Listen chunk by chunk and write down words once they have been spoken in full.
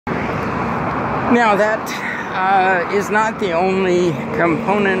Now that is not the only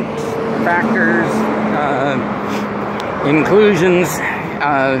component, factors, inclusions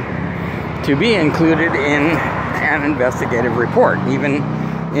to be included in an investigative report, even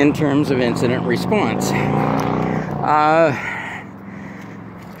in terms of incident response. A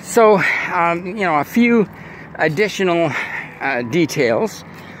few additional details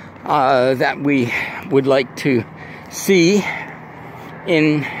that we would like to see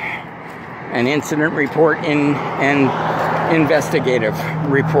in an incident report, in an investigative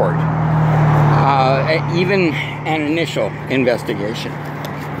report, even an initial investigation.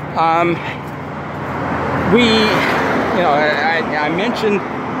 I mentioned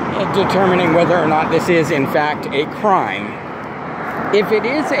determining whether or not this is in fact a crime. If it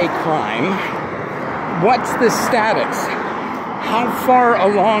is a crime, what's the status? How far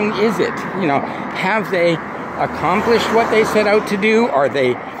along is it? Have they accomplished what they set out to do? Are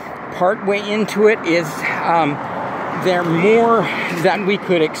they part way into it? Is there more that we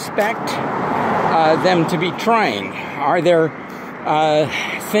could expect them to be trying? Are there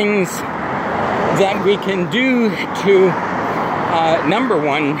things that we can do to, number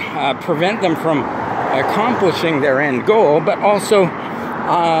one, prevent them from accomplishing their end goal, but also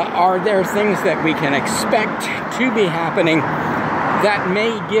are there things that we can expect to be happening that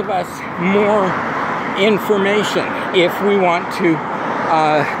may give us more information if we want to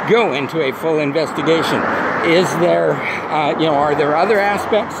go into a full investigation? Is there, are there other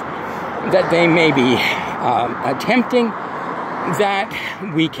aspects that they may be attempting that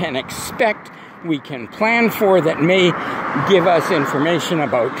we can expect, we can plan for, that may give us information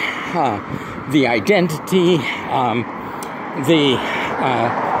about the identity, the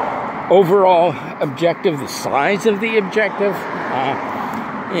overall objective, the size of the objective?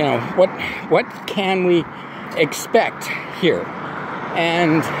 What can we expect here?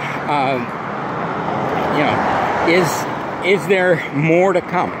 And is there more to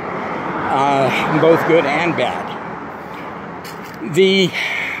come, both good and bad?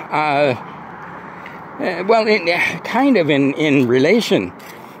 In relation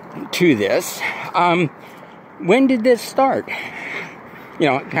to this, when did this start?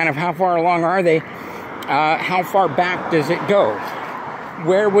 Kind of how far along are they? How far back does it go?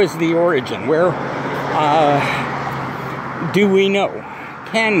 Where was the origin? Where do we know?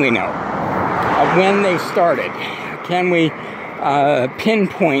 Can we know when they started? Can we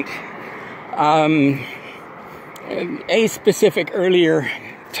pinpoint a specific earlier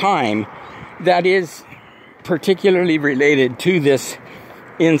time that is particularly related to this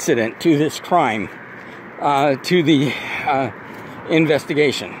incident, to this crime, to the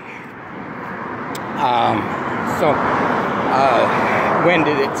investigation? When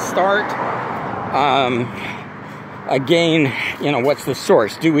did it start? Again, what's the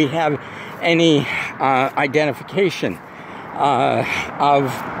source? Do we have any identification of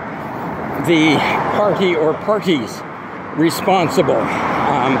the party or parties responsible?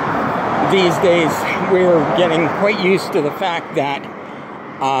 These days, we're getting quite used to the fact that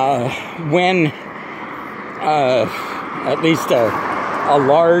when at least a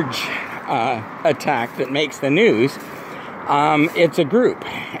large attack that makes the news, it's a group,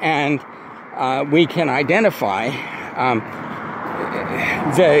 and we can identify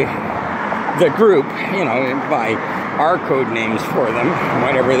the group, by our code names for them,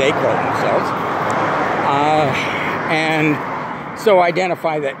 whatever they call themselves, and so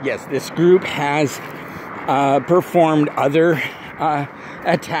identify that, yes, this group has performed other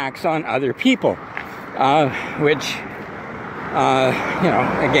attacks on other people, which,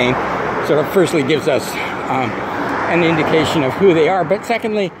 again, sort of firstly gives us an indication of who they are, but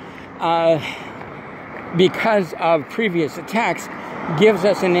secondly, because of previous attacks, gives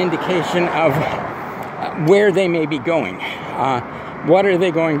us an indication of where they may be going. What are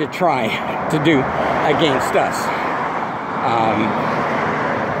they going to try to do against us?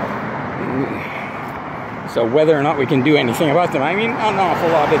 So whether or not we can do anything about them, an awful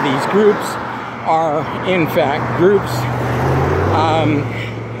lot of these groups are, in fact, groups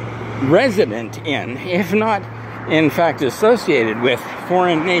resident in, if not, in fact, associated with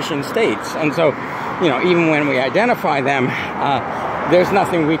foreign nation states. And so, even when we identify them, there's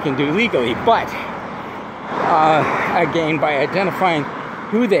nothing we can do legally. But, again, by identifying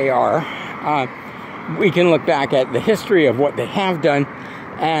who they are, we can look back at the history of what they have done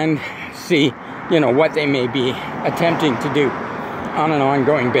and see, what they may be attempting to do on an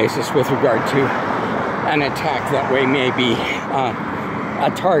ongoing basis with regard to an attack that we may be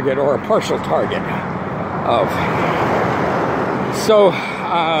a target or a partial target of. So,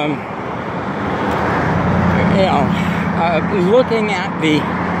 looking at the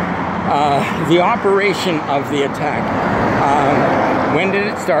the operation of the attack. When did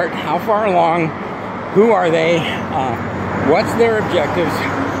it start? How far along? Who are they? What's their objectives?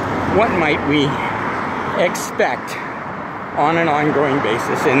 What might we expect on an ongoing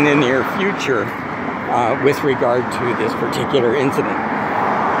basis in the near future with regard to this particular incident?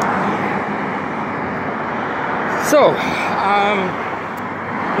 So,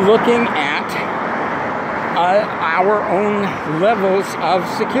 looking at our own levels of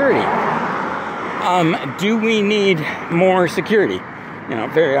security. Do we need more security? You know,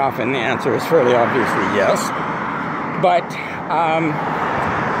 very often the answer is fairly obviously yes. But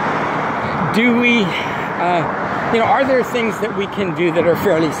do we, you know, are there things that we can do that are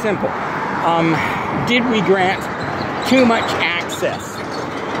fairly simple? Did we grant too much access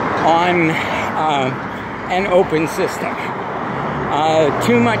on an open system?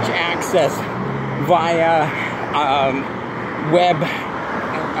 Too much access via a web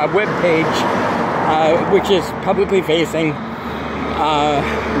page, which is publicly facing,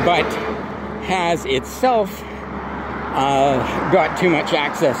 but has itself got too much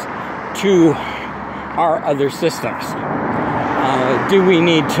access to our other systems. Do we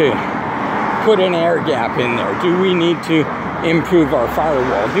need to put an air gap in there? Do we need to improve our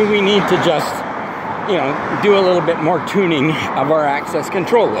firewall? Do we need to just, you know, do a little bit more tuning of our access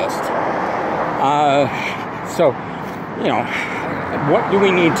control list? So, you know, what do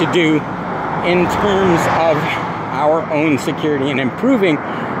we need to do in terms of our own security and improving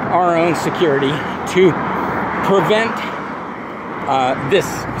our own security to prevent this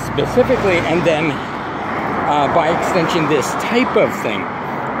specifically, and then by extension this type of thing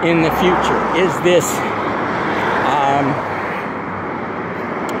in the future? Is this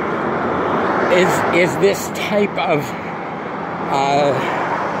is this type of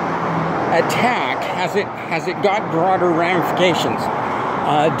attack, has it got broader ramifications?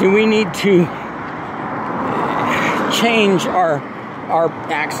 Do we need to change our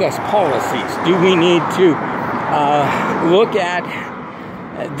access policies? Do we need to look at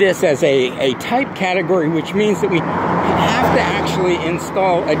this as a type category, which means that we have to actually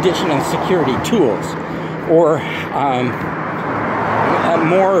install additional security tools, or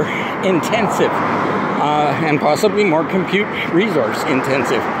more intensive and possibly more compute resource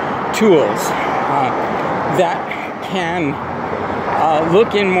intensive tools that can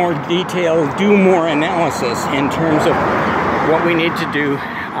look in more detail, do more analysis in terms of what we need to do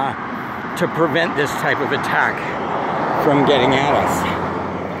to prevent this type of attack from getting at us.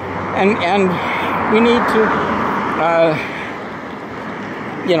 And we need to,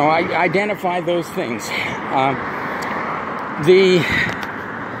 you know, identify those things. The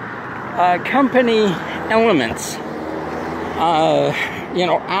company elements, you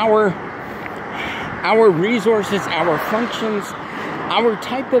know, our resources, our functions, our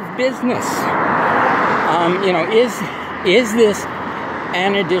type of business. You know, is this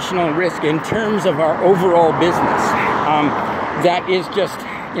an additional risk in terms of our overall business? That is just,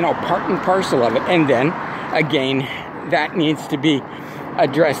 you know, part and parcel of it. And then, again, that needs to be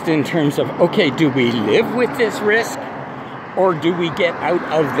addressed in terms of, okay, do we live with this risk? Or do we get out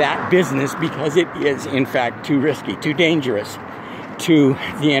of that business because it is, in fact, too risky, too dangerous to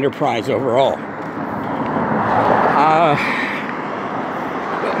the enterprise overall?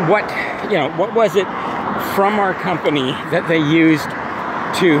 What was it from our company that they used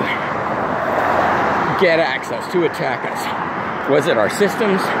to get access, to attack us? Was it our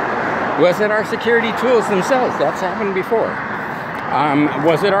systems? Was it our security tools themselves? That's happened before.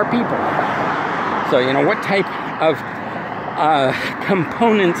 Was it our people? So, you know, what type of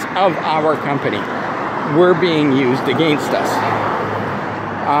components of our company were being used against us?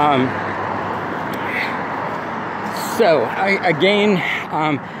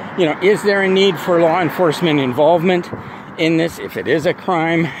 You know, is there a need for law enforcement involvement in this? If it is a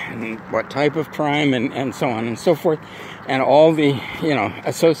crime, and what type of crime, and so on and so forth, and all the, you know,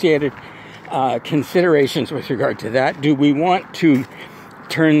 associated considerations with regard to that. Do we want to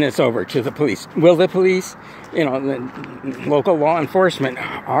turn this over to the police? Will the police, you know, the local law enforcement,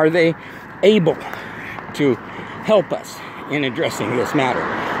 are they able to help us in addressing this matter?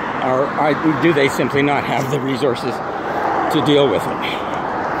 Or do they simply not have the resources to deal with it?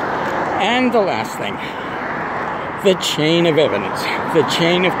 And the last thing, the chain of evidence, the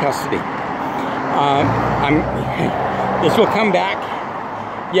chain of custody. This will come back.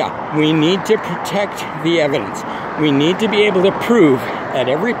 Yeah, we need to protect the evidence. We need to be able to prove at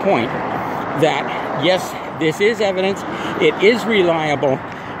every point that, yes, this is evidence, it is reliable.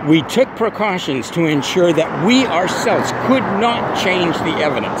 We took precautions to ensure that we ourselves could not change the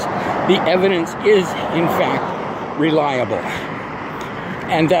evidence. The evidence is, in fact, reliable.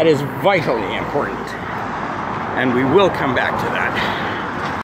 And that is vitally important. And we will come back to that.